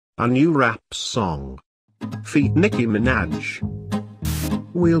a new rap song. Feat Nicki Minaj.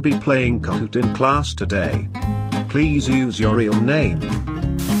 We'll be playing Kahoot in class today. Please use your real name.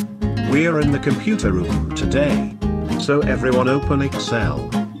 We're in the computer room today. So everyone open Excel.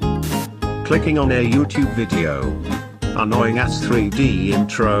 Clicking on a YouTube video. Annoying ass 3D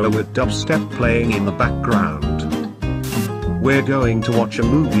intro with dubstep playing in the background. We're going to watch a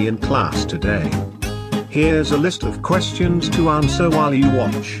movie in class today. Here's a list of questions to answer while you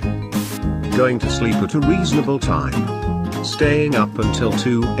watch. Going to sleep at a reasonable time. Staying up until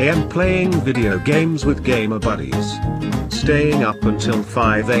 2 AM playing video games with gamer buddies. Staying up until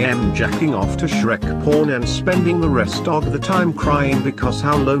 5 AM jacking off to Shrek porn and spending the rest of the time crying because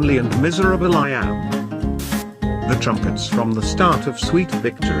how lonely and miserable I am. The trumpets from the start of Sweet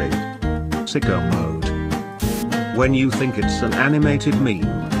Victory. Sicko mode. When you think it's an animated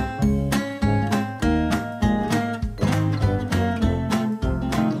meme.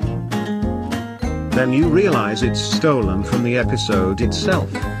 Then you realize it's stolen from the episode itself.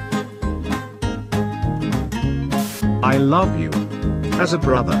 I love you. As a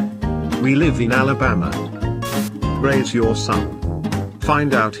brother. We live in Alabama. Raise your son.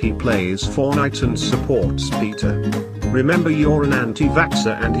 Find out he plays Fortnite and supports Peter. Remember you're an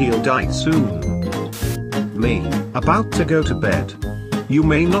anti-vaxxer and he'll die soon. Me, about to go to bed. You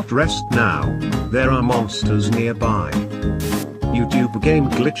may not rest now, there are monsters nearby. YouTube game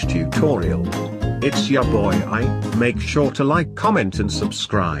glitch tutorial. It's your boy I, make sure to like, comment and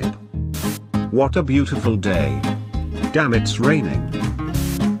subscribe. What a beautiful day. Damn, it's raining.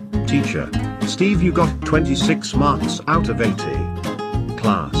 Teacher, Steve, you got 26 marks out of 80.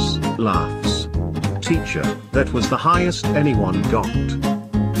 Class, laughs. Teacher, that was the highest anyone got.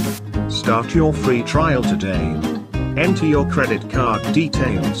 Start your free trial today. Enter your credit card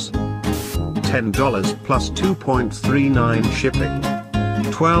details. $10 plus 2.39 shipping.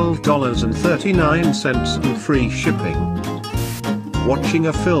 $12.39 and free shipping. Watching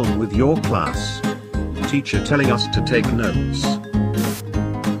a film with your class. Teacher telling us to take notes.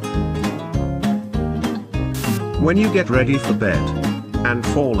 When you get ready for bed and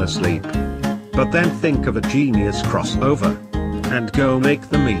fall asleep, but then think of a genius crossover and go make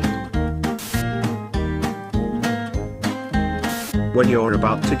the meme. When you're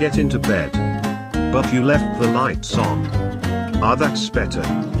about to get into bed, but you left the lights on. Ah, that's better.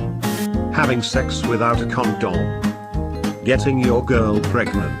 Having sex without a condom. Getting your girl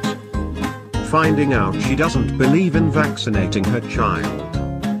pregnant. Finding out she doesn't believe in vaccinating her child.